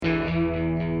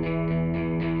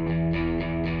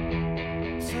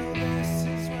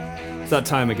that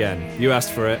time again. You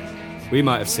asked for it. We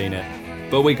might have seen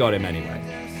it, but we got him anyway.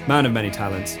 Man of many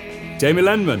talents, Jamie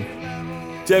Lenman.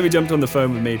 Jamie jumped on the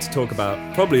phone with me to talk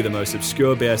about probably the most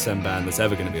obscure BSM band that's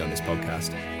ever going to be on this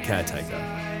podcast, Caretaker.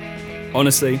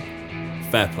 Honestly,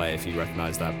 fair play if you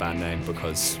recognise that band name,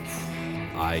 because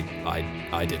I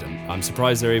didn't. I'm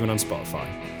surprised they're even on Spotify.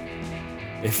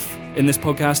 If in this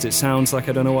podcast it sounds like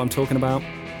I don't know what I'm talking about,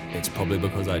 it's probably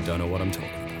because I don't know what I'm talking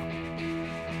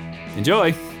about.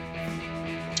 Enjoy!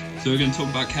 So we're going to talk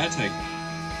about Caretaker.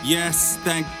 Yes,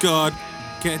 thank God.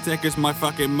 Caretaker's my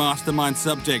fucking mastermind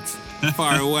subject.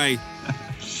 Far away.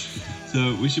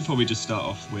 So we should probably just start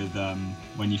off with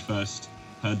when you first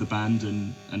heard the band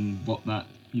and what that,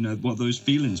 what those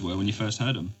feelings were when you first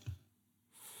heard them.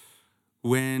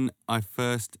 When I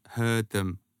first heard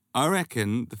them, I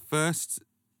reckon the first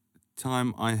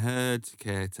time I heard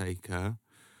Caretaker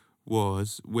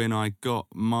was when I got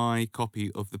my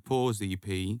copy of the Pause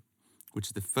EP, which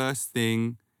is the first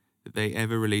thing that they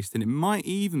ever released, and it might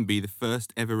even be the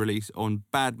first ever release on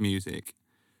Bad Music.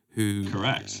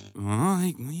 Correct.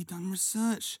 Right, well, you done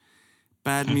research.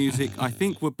 Bad Music, I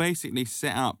think, were basically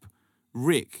set up.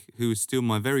 Rick, who is still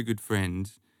my very good friend,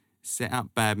 set up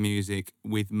Bad Music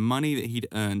with money that he'd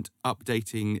earned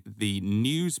updating the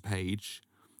news page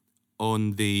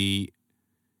on the,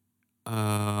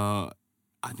 I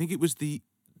think it was the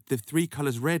Three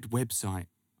Colours Red website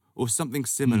or something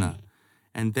similar.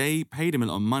 And they paid him a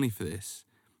lot of money for this.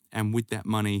 And with that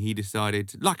money, he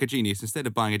decided, like a genius, instead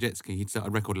of buying a jet ski, he'd start a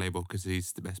record label because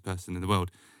he's the best person in the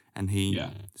world. And he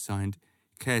signed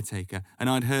Caretaker. And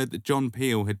I'd heard that John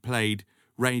Peel had played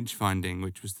Range Finding,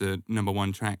 which was the number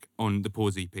one track on the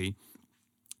Pause EP.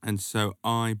 And so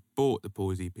I bought the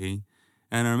Pause EP.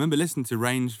 And I remember listening to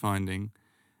Range Finding,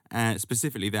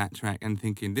 specifically that track, and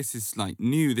thinking, this is like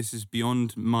new, this is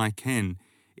beyond my ken.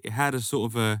 It had a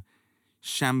sort of a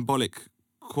shambolic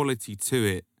quality to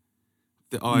it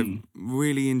that I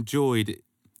really enjoyed.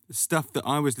 The stuff that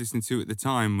I was listening to at the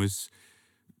time was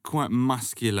quite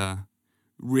muscular,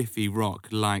 riffy rock,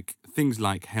 like things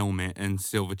like Helmet and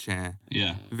Silverchair.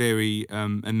 Yeah. Very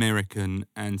American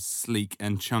and sleek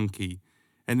and chunky.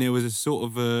 And there was a sort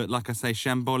of like I say,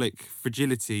 shambolic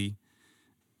fragility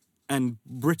and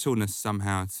brittleness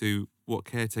somehow to what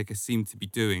Caretaker seemed to be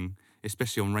doing,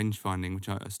 especially on Range Finding, which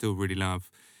I still really love.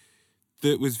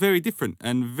 That was very different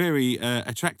and very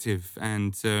attractive,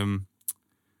 and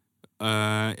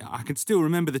I can still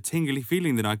remember the tingly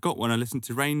feeling that I got when I listened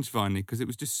to Range Finding, because it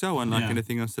was just so unlike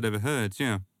anything else I'd ever heard.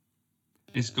 Yeah,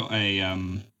 it's got a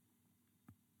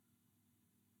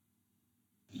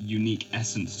unique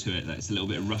essence to it. That it's a little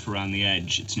bit rough around the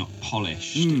edge. It's not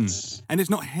polished, and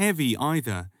it's not heavy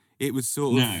either. It was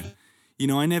sort of,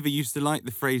 I never used to like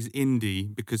the phrase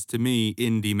indie, because to me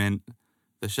indie meant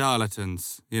the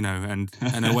Charlatans, and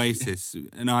Oasis,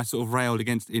 and I sort of railed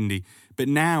against indie. But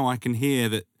now I can hear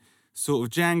that sort of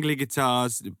jangly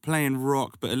guitars, playing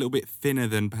rock, but a little bit thinner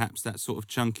than perhaps that sort of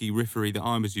chunky riffery that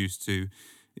I was used to.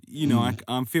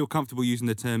 I feel comfortable using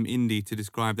the term indie to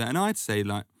describe that. And I'd say,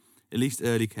 like, at least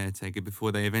early Caretaker,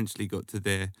 before they eventually got to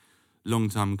their long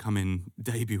time coming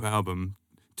debut album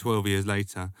 12 years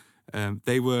later,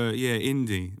 they were,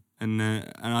 indie. And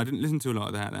I didn't listen to a lot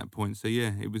of that at that point. So,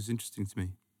 it was interesting to me.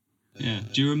 Yeah.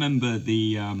 Do you remember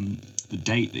the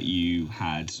date that you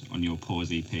had on your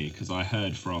Pause EP? Because I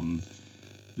heard from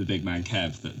the big man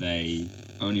Kev that they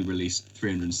only released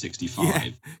 365. Yeah,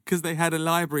 because they had a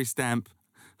library stamp.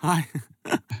 Do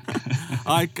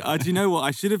you know what?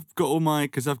 I should have got all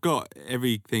because I've got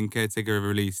everything Caretaker ever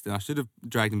released. And I should have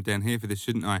dragged them down here for this,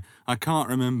 shouldn't I? I can't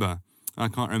remember,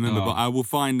 but I will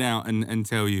find out and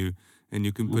tell you. And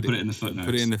you can put it in the footnotes.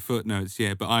 Put it in the footnotes,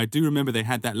 yeah. But I do remember they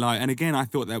had that light. And again, I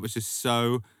thought that was just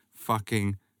so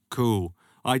fucking cool.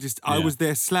 I was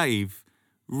their slave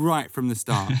right from the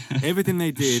start. Everything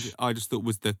they did, I just thought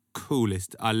was the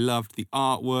coolest. I loved the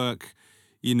artwork.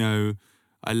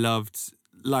 I loved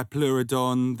La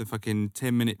Pleurodon, the fucking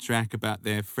 10-minute track about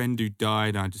their friend who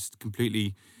died. I just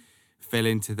completely fell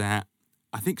into that.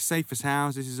 I think Safe as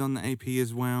Houses is on the AP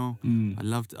as well. I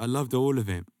loved all of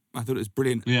it. I thought it was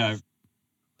brilliant. Yeah.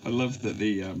 I love that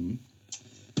the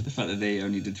fact that they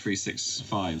only did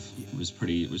 365 was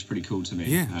pretty cool to me.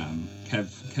 Yeah.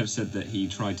 Kev said that he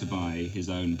tried to buy his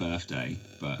own birthday,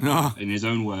 but in his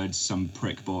own words, some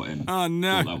prick bought him. Oh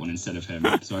no! Bought that one instead of him.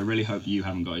 So I really hope you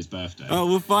haven't got his birthday. Oh,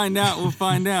 we'll find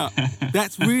out.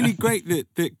 That's really great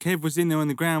that Kev was in there on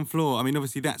the ground floor. I mean,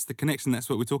 obviously that's the connection. That's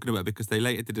what we're talking about, because they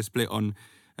later did a split on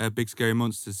Big Scary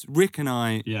Monsters. Rick and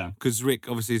I, because Rick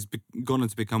obviously has gone on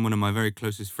to become one of my very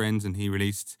closest friends, and he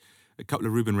released a couple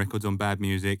of Ruben records on Bad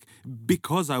Music.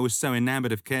 Because I was so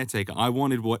enamored of Caretaker, I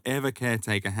wanted whatever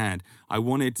Caretaker had. I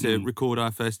wanted to record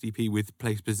our first EP with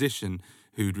Place Position,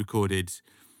 who'd recorded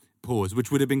Pause,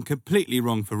 which would have been completely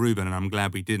wrong for Ruben, and I'm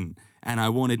glad we didn't. And I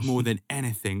wanted more than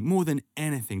anything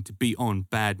to be on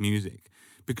Bad Music,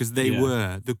 because they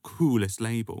were the coolest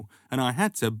label. And I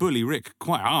had to bully Rick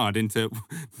quite hard into,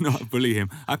 not bully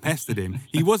him, I pestered him.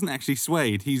 He wasn't actually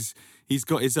swayed. He's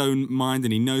got his own mind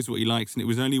and he knows what he likes. And it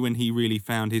was only when he really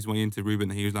found his way into Ruben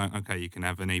that he was like, okay, you can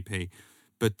have an EP.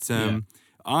 But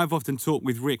I've often talked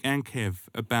with Rick and Kev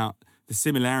about the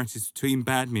similarities between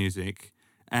Bad Music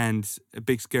and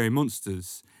Big Scary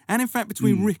Monsters. And in fact,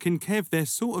 between Rick and Kev, they're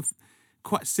sort of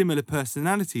quite similar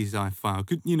personalities, I find.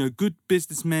 Good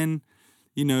businessmen,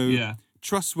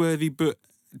 trustworthy, but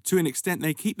to an extent,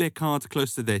 they keep their cards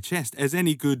close to their chest, as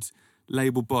any good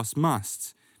label boss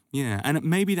must. Yeah, and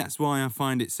maybe that's why I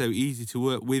find it so easy to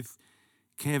work with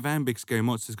Kev and Big Scary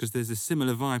Monsters, because there's a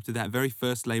similar vibe to that very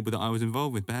first label that I was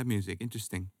involved with, Bad Music.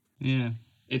 Interesting. Yeah,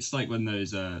 it's like when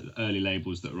those early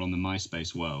labels that were on the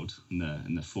MySpace world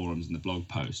and the forums and the blog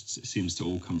posts, it seems to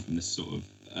all come from this sort of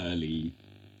early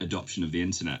adoption of the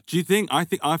internet. Do you think?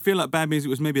 I feel like Bad Music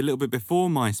was maybe a little bit before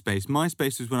MySpace.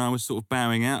 MySpace was when I was sort of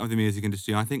bowing out of the music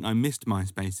industry. I think I missed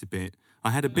MySpace a bit. I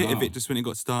had a bit of it just when it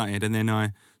got started, and then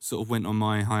I sort of went on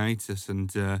my hiatus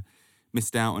and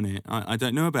missed out on it. I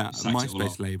don't know about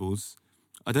MySpace labels.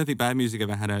 I don't think Bad Music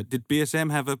ever had a... Did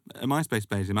BSM have a MySpace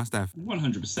page? It must have.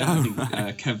 100%. I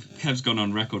think Kev's gone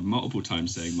on record multiple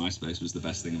times saying MySpace was the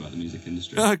best thing about the music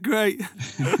industry. Oh, great.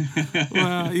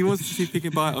 Well, he wants to see Pick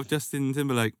a Bite of Justin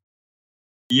Timberlake.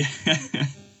 Yeah.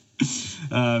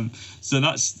 So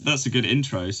that's a good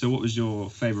intro. So what was your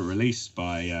favourite release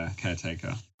by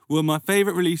Caretaker? Well, my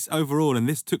favourite release overall, and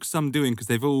this took some doing because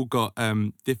they've all got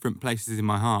different places in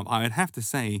my heart, I would have to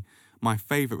say my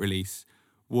favourite release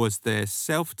was their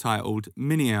self-titled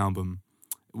mini-album,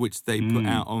 which they put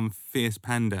out on Fierce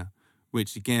Panda,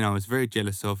 which, again, I was very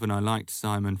jealous of, and I liked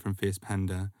Simon from Fierce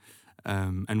Panda.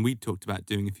 And we talked about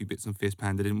doing a few bits on Fierce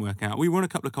Panda, didn't work out. We won a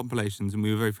couple of compilations, and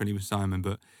we were very friendly with Simon,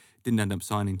 but didn't end up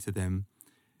signing to them.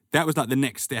 That was like the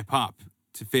next step up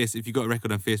to Fierce. If you got a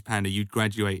record on Fierce Panda, you'd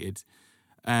graduated.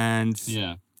 And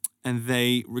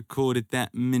they recorded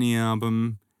that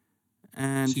mini-album.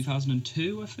 And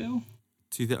 2002, I feel?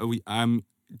 Do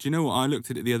you know what? I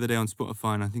looked at it the other day on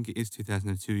Spotify, and I think it is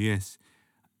 2002, yes.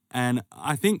 And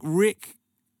I think Rick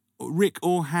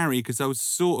or Harry, because I was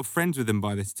sort of friends with them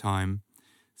by this time,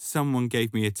 someone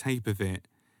gave me a tape of it,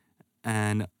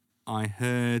 and I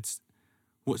heard...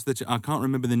 I can't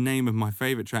remember the name of my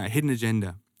favourite track, Hidden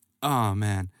Agenda. Oh,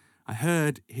 man. I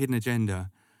heard Hidden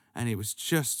Agenda, and it was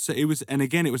just... So it was, and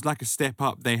again, it was like a step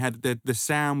up. They had... The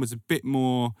sound was a bit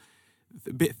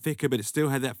thicker, but it still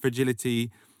had that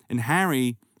fragility. And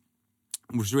Harry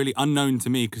was really unknown to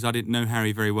me because I didn't know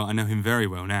Harry very well. I know him very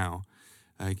well now.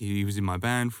 He was in my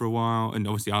band for a while, and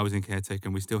obviously I was in Caretaker,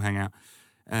 and we still hang out.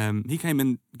 He came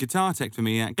and guitar tech for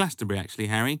me at Glastonbury, actually,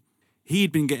 Harry.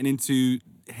 He'd been getting into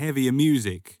heavier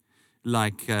music,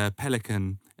 like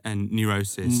Pelican and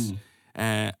Neurosis,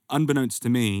 unbeknownst to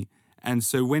me. And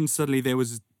so when suddenly there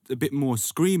was a bit more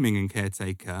screaming in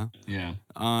Caretaker,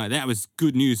 that was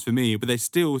good news for me. But they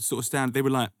still sort of they were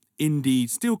like indie,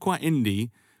 still quite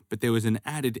indie, but there was an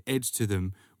added edge to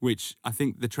them, which I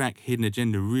think the track Hidden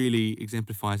Agenda really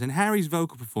exemplifies. And Harry's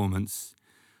vocal performance,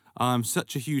 I'm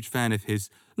such a huge fan of his.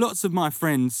 Lots of my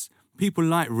friends, people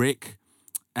like Rick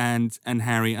and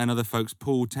Harry and other folks,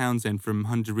 Paul Townsend from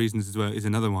 100 Reasons as well is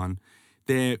another one.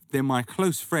 They're my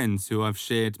close friends who I've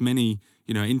shared many,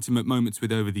 intimate moments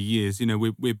with over the years.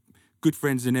 We're good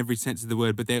friends in every sense of the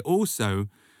word, but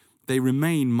they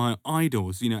remain my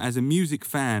idols, as a music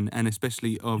fan, and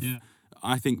especially of,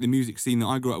 I think the music scene that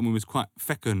I grew up in was quite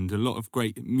fecund, a lot of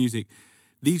great music.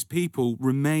 These people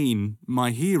remain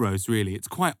my heroes, really. It's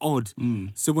quite odd.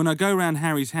 So when I go around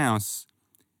Harry's house,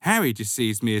 Harry just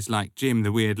sees me as like Jim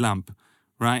the Weird Lump,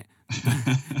 right?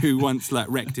 Who once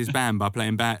wrecked his band by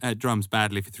playing drums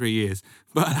badly for 3 years.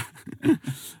 But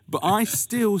I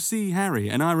still see Harry,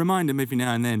 and I remind him every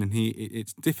now and then, and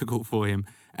it's difficult for him,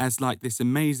 as like this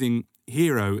amazing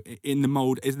hero in the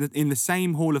mold, in the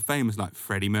same Hall of Fame as like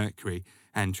Freddie Mercury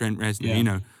and Trent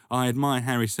Reznor. I admire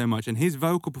Harry so much, and his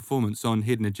vocal performance on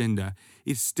Hidden Agenda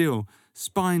is still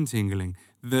spine-tingling.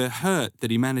 The hurt that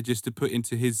he manages to put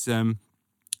into his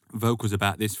vocals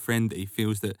about this friend that he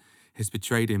feels that has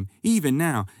betrayed him, even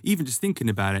now, even just thinking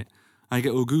about it, I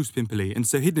get all goose-pimply. And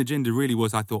so Hidden Agenda really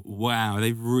was, I thought, wow,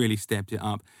 they've really stepped it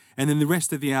up. And then the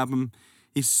rest of the album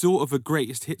is sort of a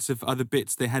greatest hits of other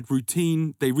bits. They had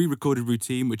Routine, they re-recorded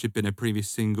Routine, which had been a previous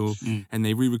single, and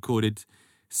they re-recorded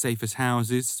Safe as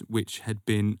Houses, which had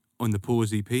been on the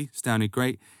Pause EP, sounded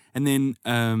great. And then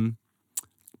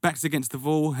Backs Against the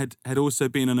Wall had also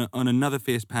been on another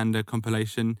Fierce Panda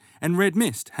compilation, and Red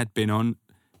Mist had been on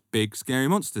Big Scary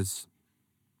Monsters.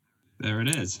 There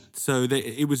it is. So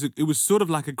it was sort of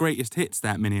like a greatest hits,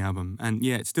 that mini album, and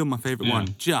yeah, it's still my favourite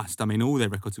one. All their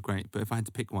records are great, but if I had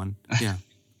to pick one, yeah.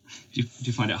 Do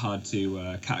you find it hard to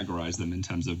categorise them in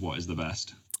terms of what is the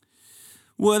best?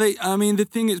 Well, the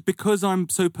thing is, because I'm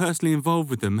so personally involved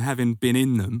with them, having been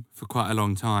in them for quite a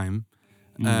long time,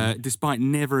 despite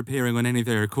never appearing on any of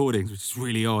their recordings, which is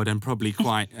really odd and probably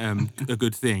quite a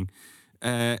good thing,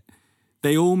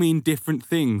 they all mean different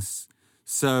things.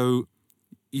 So,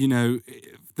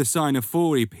 the Sign of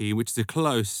 4 EP, which is a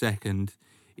close second,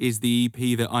 is the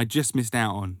EP that I just missed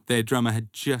out on. Their drummer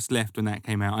had just left when that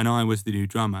came out, and I was the new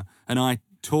drummer. And I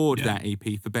toured that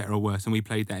EP, for better or worse, and we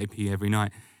played that EP every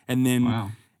night. And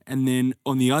then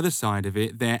on the other side of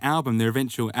it, their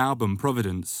eventual album,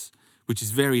 Providence, which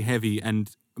is very heavy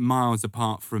and miles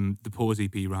apart from the Pause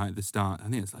EP right at the start. I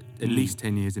think it's like at least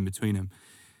 10 years in between them.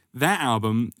 That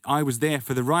album, I was there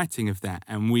for the writing of that,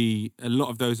 and a lot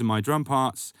of those are my drum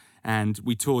parts, and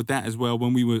we toured that as well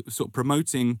when we were sort of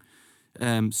promoting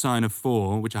Sign of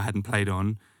 4, which I hadn't played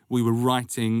on. We were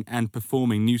writing and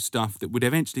performing new stuff that would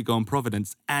eventually go on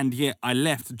Providence, and yet I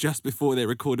left just before they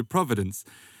recorded Providence.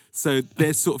 So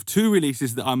there's sort of two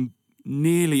releases that I'm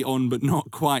nearly on, but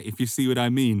not quite, if you see what I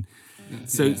mean.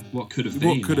 So what could have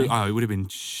been? Oh, it would have been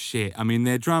shit. I mean,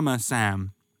 their drummer,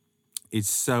 Sam, is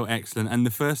so excellent. And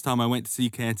the first time I went to see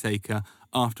Caretaker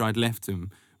after I'd left him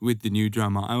with the new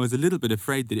drummer, I was a little bit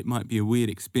afraid that it might be a weird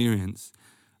experience,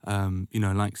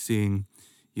 like seeing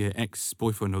your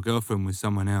ex-boyfriend or girlfriend with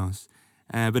someone else.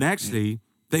 But actually,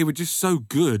 they were just so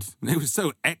good. They were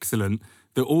so excellent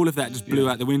that all of that just blew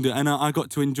out the window. And I got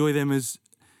to enjoy them as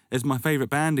my favourite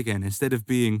band again, instead of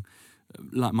being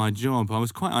like my job. I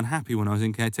was quite unhappy when I was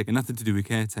in Caretaker. Nothing to do with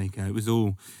Caretaker. It was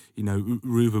all,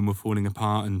 Reuben were falling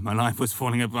apart and my life was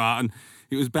falling apart, and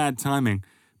it was bad timing.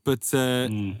 But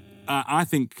I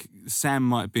think Sam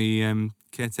might be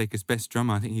Caretaker's best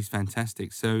drummer. I think he's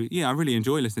fantastic. So, yeah, I really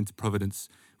enjoy listening to Providence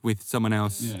with someone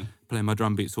else playing my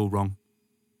drum beats all wrong.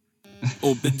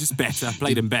 Or just better,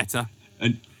 played them better.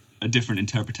 A different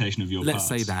interpretation of your Let's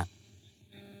parts. say that.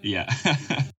 Yeah.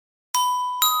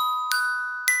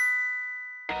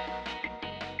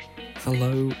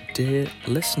 Hello, dear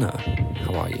listener.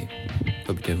 How are you?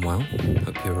 Hope you're doing well.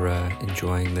 Hope you're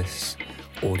enjoying this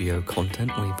audio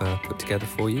content we've put together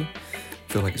for you.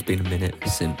 Feel like it's been a minute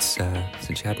since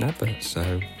you had an advert,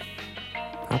 so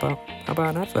how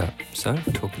about an advert? So,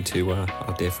 talking to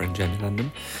our dear friend Jamie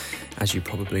Lennon. As you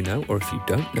probably know, or if you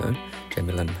don't know,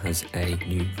 Jamie Lennon has a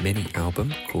new mini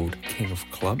album called King of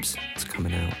Clubs. It's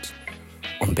coming out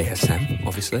on BSM,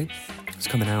 obviously. It's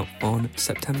coming out on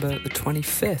September the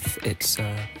 25th. It's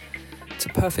a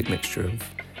perfect mixture of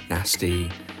nasty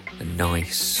and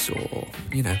nice, or,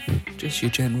 just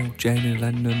your general Jamie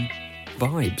Lennon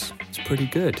vibes. It's pretty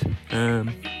good.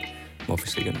 I'm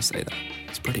obviously going to say that.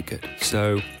 It's pretty good.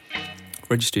 So,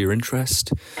 register your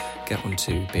interest, get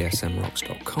onto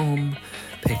bsmrocks.com,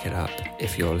 pick it up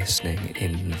if you're listening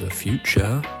in the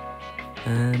future,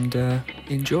 and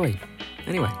enjoy.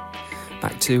 Anyway,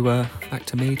 back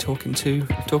to me talking to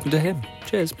him.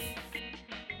 Cheers.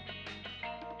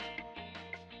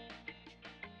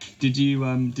 Did you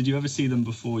ever see them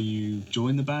before you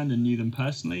joined the band and knew them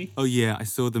personally? Oh yeah, I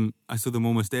saw them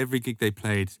almost every gig they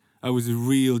played. I was a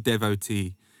real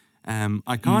devotee.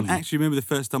 I can't actually remember the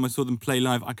first time I saw them play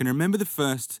live. I can remember the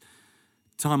first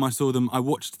time I saw them, I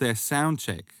watched their sound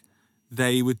check.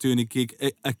 They were doing a gig.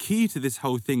 A key to this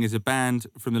whole thing is a band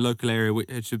from the local area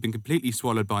which had been completely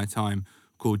swallowed by time,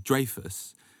 called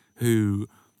Dreyfus, who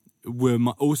were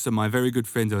also my very good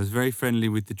friends. I was very friendly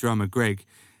with the drummer, Greg.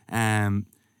 And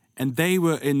they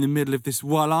were in the middle of this,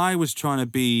 while I was trying to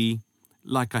be,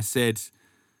 like I said,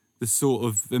 the sort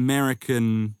of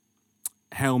American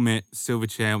Helmet,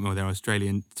 Silverchair, or their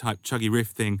Australian type chuggy riff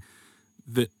thing,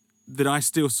 that I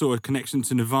still saw a connection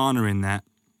to Nirvana in that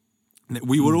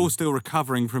we were all still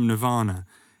recovering from Nirvana.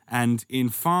 And in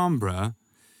Farnborough,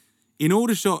 in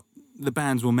Aldershot, the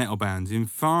bands were metal bands. In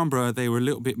Farnborough, they were a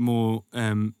little bit more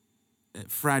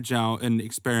fragile and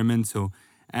experimental.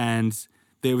 And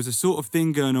there was a sort of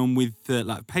thing going on with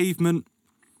like Pavement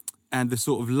and the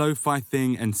sort of lo-fi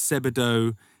thing and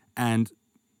Sebadoh, and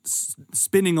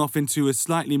spinning off into a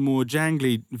slightly more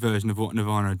jangly version of what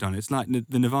Nirvana had done. It's like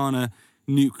the Nirvana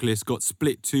nucleus got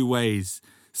split two ways.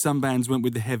 Some bands went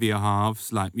with the heavier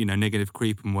halves, like, Negative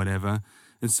Creep and whatever,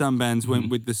 and some bands went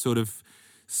with the sort of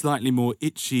slightly more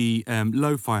itchy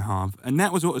lo-fi half. And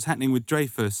that was what was happening with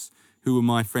Dreyfus, who were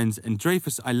my friends. And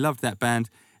Dreyfus, I loved that band.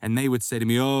 And they would say to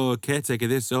me, oh, Caretaker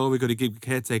this, oh, we got to give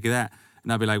Caretaker that.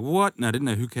 And I'd be like, what? And I didn't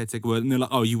know who Caretaker were. And they're like,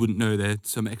 oh, you wouldn't know. They're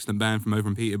some excellent band from over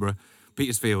in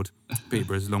Petersfield.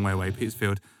 Peterborough's a long way away,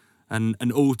 Petersfield.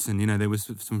 And Alton, there was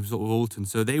some sort of Alton.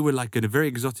 So they were like a very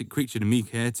exotic creature to me,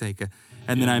 Caretaker.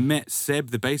 And then I met Seb,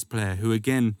 the bass player, who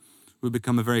again would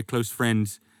become a very close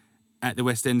friend at the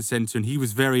West End Centre. And he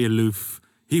was very aloof.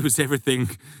 He was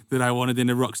everything that I wanted in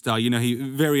a rock star. He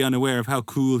very unaware of how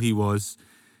cool he was.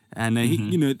 And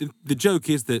the joke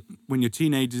is that when you're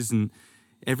teenagers and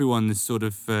everyone is sort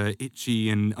of itchy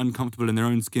and uncomfortable in their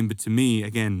own skin, but to me,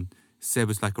 again, Seb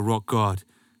was like a rock god.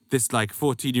 This like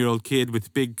 14-year-old kid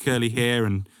with big curly hair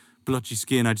and blotchy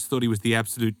skin, I just thought he was the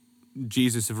absolute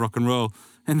Jesus of rock and roll.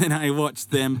 And then I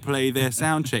watched them play their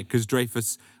sound check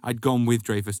because I'd gone with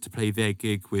Dreyfus to play their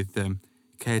gig with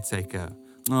Caretaker.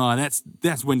 Oh,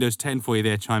 that's Windows 10 for you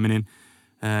there, chiming in.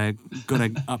 Gonna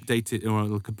update it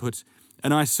or kaput.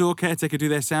 And I saw Caretaker do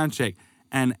their sound check.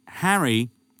 And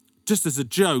Harry, just as a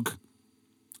joke,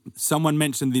 someone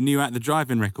mentioned the new At the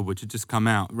Drive-In record, which had just come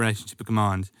out, Relationship of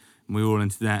Command. And we were all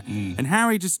into that. And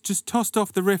Harry just tossed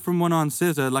off the riff from One Arm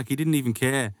Scissor like he didn't even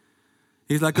care.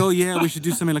 He's like, oh, yeah, we should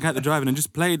do something like At the Drive-In. And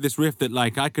just played this riff that,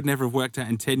 like, I could never have worked out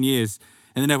in 10 years.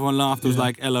 And then everyone laughed. It was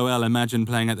like, LOL, imagine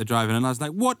playing At the Drive-In. And I was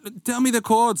like, what? Tell me the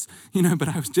chords. But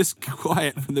I was just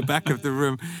quiet from the back of the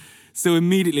room. So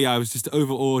immediately I was just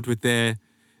overawed with their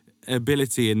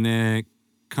ability and their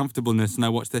comfortableness, and I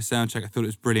watched their soundtrack. I thought it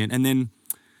was brilliant. And then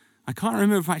I can't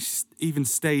remember if I even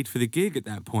stayed for the gig at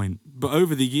that point. But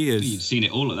over the years... You'd seen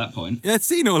it all at that point. Yeah, I'd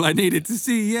seen all I needed to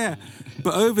see, yeah.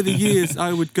 But over the years,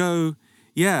 I would go,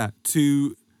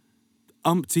 to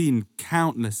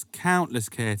countless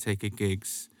Caretaker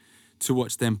gigs to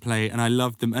watch them play, and I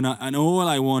loved them. And all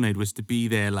I wanted was to be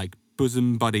there, like,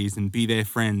 bosom buddies and be their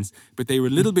friends, but they were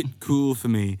a little bit cool for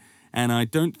me, and I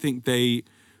don't think they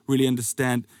really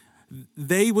understand.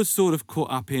 They were sort of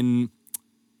caught up in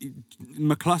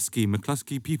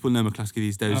McCluskey. People know McCluskey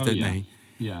these days, don't they?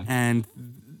 Yeah. And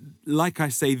like I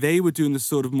say, they were doing the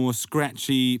sort of more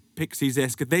scratchy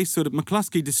Pixies-esque.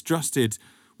 McCluskey distrusted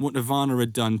what Nirvana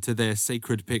had done to their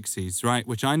sacred Pixies, right?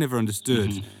 Which I never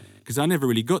understood because I never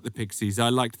really got the Pixies. I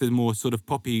liked the more sort of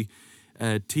poppy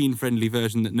teen-friendly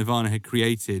version that Nirvana had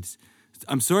created.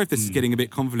 I'm sorry if this is getting a bit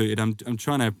convoluted. I'm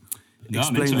trying to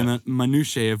explain the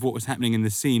minutiae of what was happening in the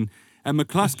scene. And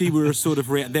McCluskey were a sort of...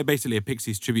 they're basically a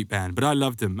Pixies tribute band, but I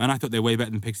loved them, and I thought they were way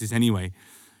better than Pixies anyway.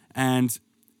 And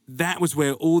that was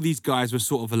where all these guys were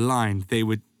sort of aligned. They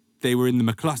were in the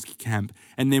McCluskey camp.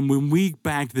 And then when we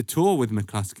bagged the tour with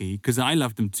McCluskey, because I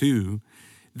loved them too,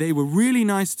 they were really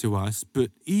nice to us, but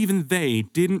even they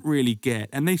didn't really get,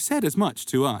 and they said as much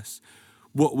to us,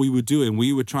 what we were doing.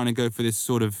 We were trying to go for this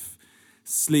sort of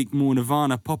sleek, more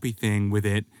Nirvana poppy thing with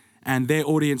it, and their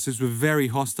audiences were very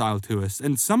hostile to us.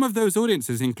 And some of those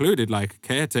audiences included, like,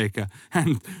 Caretaker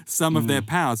and some of their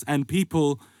pals, and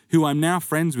people who I'm now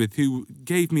friends with who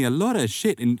gave me a lot of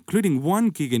shit, including one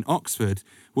gig in Oxford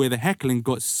where the heckling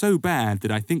got so bad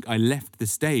that I think I left the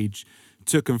stage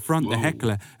to confront the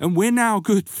heckler, and we're now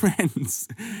good friends.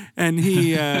 And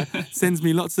he sends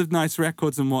me lots of nice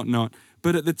records and whatnot.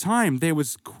 But at the time, there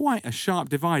was quite a sharp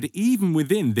divide, even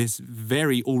within this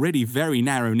already very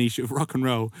narrow niche of rock and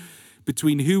roll,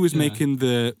 between who was making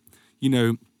the,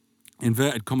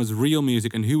 inverted commas, real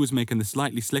music and who was making the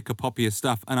slightly slicker, poppier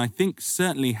stuff. And I think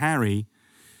certainly Harry,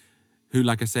 who,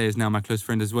 like I say, is now my close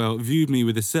friend as well, viewed me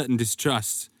with a certain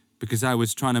distrust because I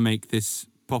was trying to make this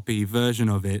poppy version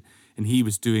of it, and he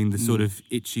was doing the sort of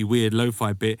itchy, weird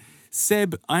lo-fi bit.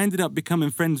 Seb, I ended up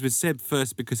becoming friends with Seb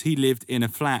first because he lived in a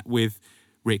flat with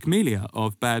Rick Melia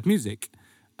of Bad Music.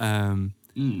 And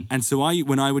so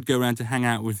when I would go around to hang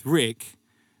out with Rick,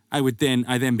 I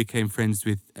then became friends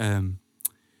with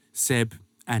Seb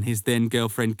and his then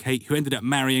girlfriend Kate, who ended up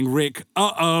marrying Rick.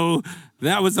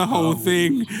 That was a whole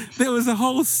thing. There was a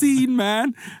whole scene,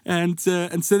 man. And so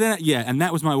then, and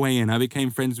that was my way in. I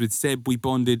became friends with Seb. We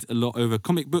bonded a lot over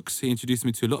comic books. He introduced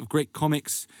me to a lot of great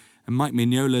comics. And Mike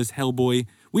Mignola's Hellboy.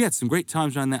 We had some great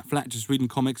times around that flat just reading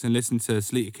comics and listening to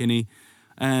Sleater Kinney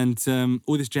and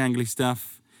all this jangly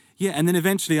stuff. Yeah, and then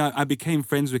eventually I became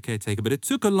friends with Caretaker, but it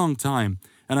took a long time.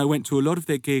 And I went to a lot of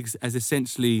their gigs as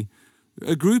essentially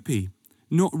a groupie,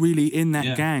 not really in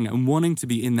that gang and wanting to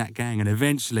be in that gang. And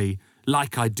eventually,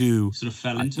 like I do... Sort of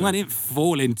fell into it. I didn't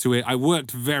fall into it. I worked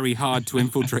very hard to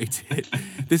infiltrate it.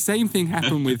 The same thing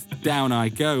happened with Down I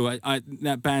Go.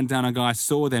 That band Down I Go, I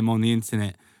saw them on the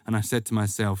internet and I said to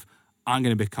myself, I'm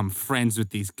going to become friends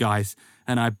with these guys.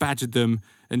 And I badgered them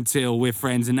until we're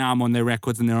friends, and now I'm on their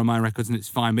records and they're on my records, and it's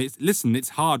fine. But listen, it's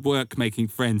hard work making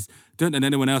friends. Don't let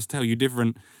anyone else tell you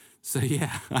different. So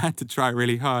yeah, I had to try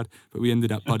really hard, but we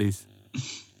ended up buddies.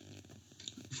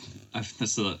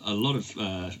 That's a lot of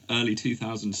early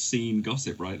 2000s scene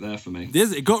gossip right there for me.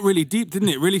 It got really deep, didn't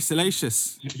it? Really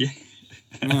salacious. Yeah.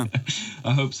 Yeah.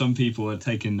 I hope some people are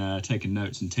taking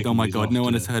notes and ticking. Oh my these God, off no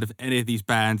one to- has heard of any of these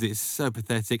bands. It's so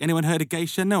pathetic. Anyone heard of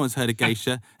Geisha? No one's heard of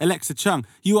Geisha. Alexa Chung.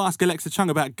 You ask Alexa Chung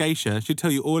about Geisha, she'll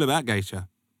tell you all about Geisha.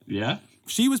 Yeah.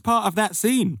 She was part of that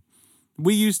scene.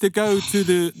 We used to go to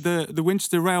the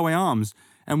Winchester Railway Arms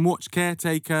and watch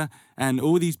Caretaker and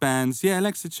all these bands. Yeah,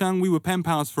 Alexa Chung, we were pen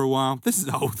pals for a while. This is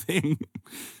the whole thing.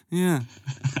 Yeah.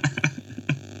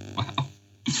 Wow.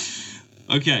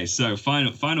 Okay, so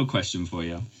final question for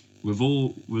you. With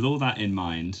all that in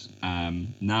mind,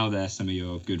 now they're some of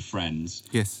your good friends.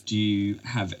 Yes. Do you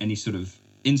have any sort of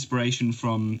inspiration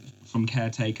from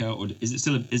Caretaker, or is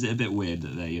it a bit weird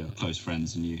that they're your close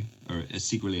friends and you are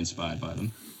secretly inspired by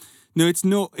them? No, it's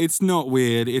not. It's not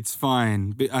weird. It's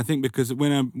fine. But I think because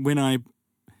when I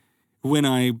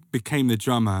became the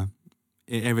drummer,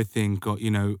 everything got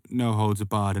no holds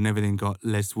barred, and everything got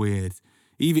less weird.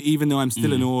 Even though I'm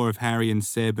still in awe of Harry and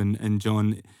Seb and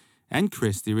John and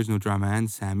Chris, the original drummer,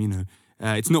 and Sam.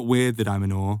 It's not weird that I'm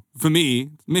in awe. For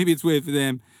me, maybe it's weird for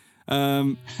them.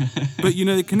 But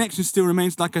the connection still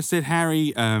remains. Like I said,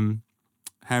 Harry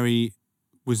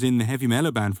was in the Heavy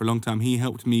Mellow Band for a long time. He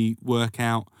helped me work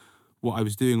out what I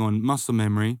was doing on Muscle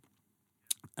Memory,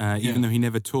 even though he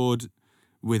never toured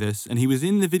with us. And he was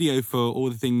in the video for All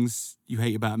the Things You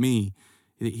Hate About Me.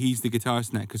 He's the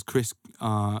guitarist in that because Chris,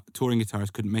 our touring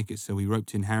guitarist, couldn't make it, so we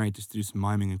roped in Harry just to do some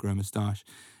miming and grow a moustache.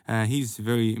 He's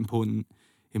very important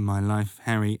in my life,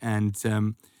 Harry. And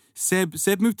Seb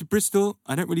moved to Bristol.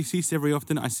 I don't really see Seb very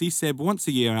often. I see Seb once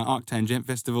a year at Arctangent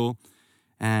Festival,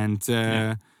 and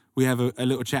we have a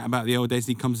little chat about the old days.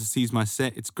 He comes and sees my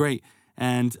set. It's great.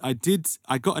 And I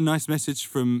got a nice message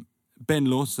from Ben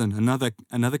Lawson,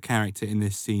 another character in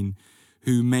this scene,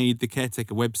 who made the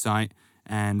Caretaker website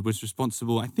and was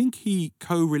responsible. I think he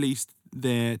co-released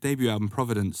their debut album,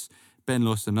 Providence. Ben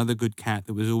Lawson, another good cat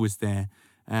that was always there.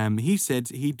 He said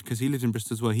because he lived in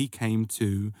Bristol as well, he came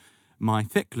to my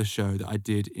Thekla show that I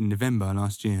did in November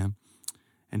last year.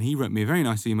 And he wrote me a very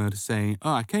nice email to say,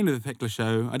 I came to the Thekla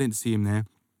show. I didn't see him there.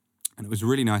 And it was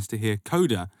really nice to hear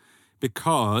Coda,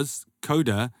 because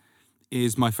Coda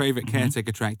is my favourite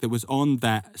Caretaker track that was on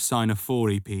that Sign of 4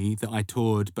 EP that I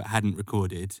toured but hadn't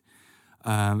recorded.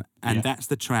 That's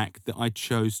the track that I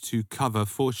chose to cover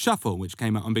for Shuffle, which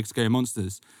came out on Big Scary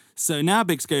Monsters. So now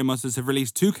Big Scary Monsters have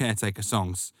released 2 Caretaker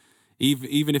songs,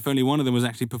 even if only one of them was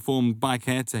actually performed by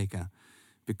Caretaker.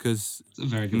 Because That's a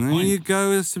very good there point. you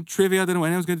go, there's some trivia. I don't know what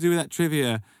anyone's going to do with that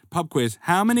trivia. Pub quiz.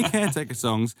 How many Caretaker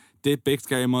songs did Big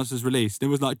Scary Monsters release? It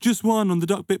was like, just one on the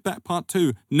Duck Bit Back Part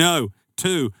 2. No,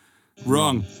 2.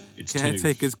 Wrong. It's 2.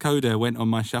 Caretaker's Coda went on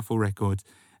my Shuffle record.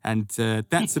 And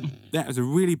that was a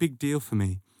really big deal for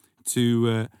me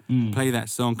to play that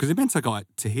song, because it meant I got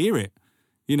to hear it.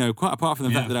 Quite apart from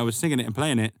the fact that I was singing it and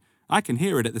playing it, I can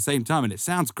hear it at the same time, and it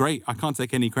sounds great. I can't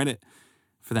take any credit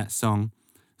for that song.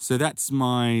 So that's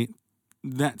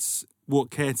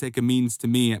what Caretaker means to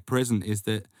me at present, is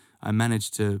that I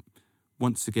managed to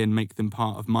once again make them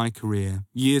part of my career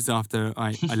years after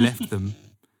I left them.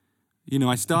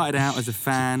 I started out as a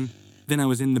fan, then I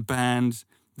was in the band,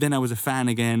 then I was a fan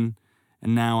again,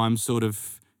 and now I'm sort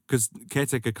of, because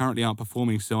Caretaker currently aren't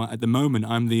performing, so at the moment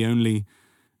I'm the only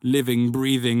living,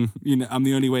 breathing, I'm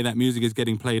the only way that music is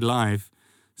getting played live.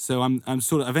 So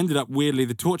I've ended up weirdly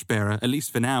the torchbearer, at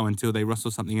least for now, until they rustle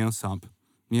something else up.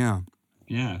 Yeah.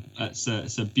 Yeah, it's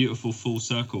a beautiful full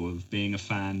circle of being a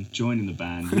fan, joining the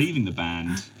band, leaving the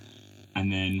band,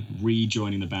 and then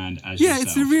rejoining the band as yourself. Yeah,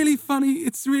 it's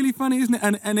really funny, isn't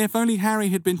it? And if only Harry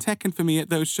had been teching for me at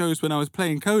those shows when I was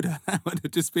playing Coda, that would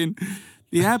have just been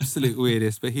the absolute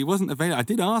weirdest. But he wasn't available. I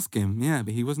did ask him,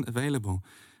 but he wasn't available.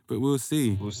 But we'll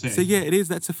see. So yeah, it is.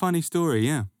 That's a funny story,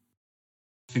 yeah.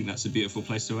 I think that's a beautiful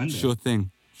place to end it. Sure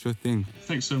thing.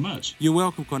 Thanks so much. You're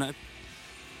welcome, Connor.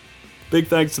 Big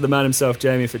thanks to the man himself,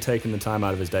 Jamie, for taking the time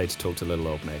out of his day to talk to little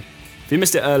old me. If you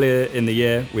missed it earlier in the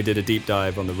year, we did a deep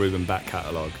dive on the Reuben back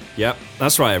catalogue. Yep,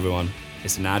 that's right, everyone.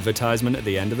 It's an advertisement at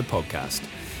the end of the podcast.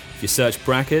 If you search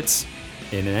Brackets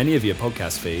in any of your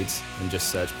podcast feeds and just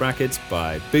search Brackets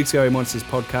by Big Scary Monsters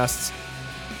Podcasts,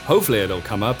 hopefully it'll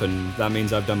come up, and that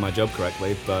means I've done my job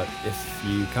correctly. But if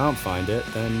you can't find it,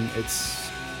 then it's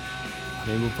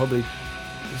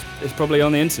probably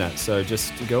on the internet. So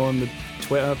just go on the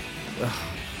Twitter.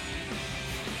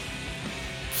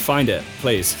 Find it,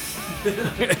 please.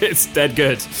 It's dead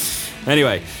good.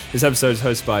 Anyway, this episode is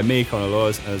hosted by me, Connor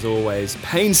Laws, and as always,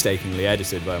 painstakingly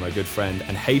edited by my good friend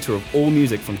and hater of all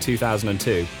music from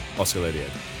 2002, Oscar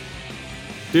Lydiard.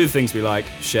 Do the things we like,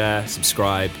 share,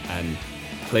 subscribe, and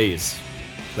please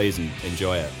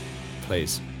enjoy it.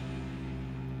 Please.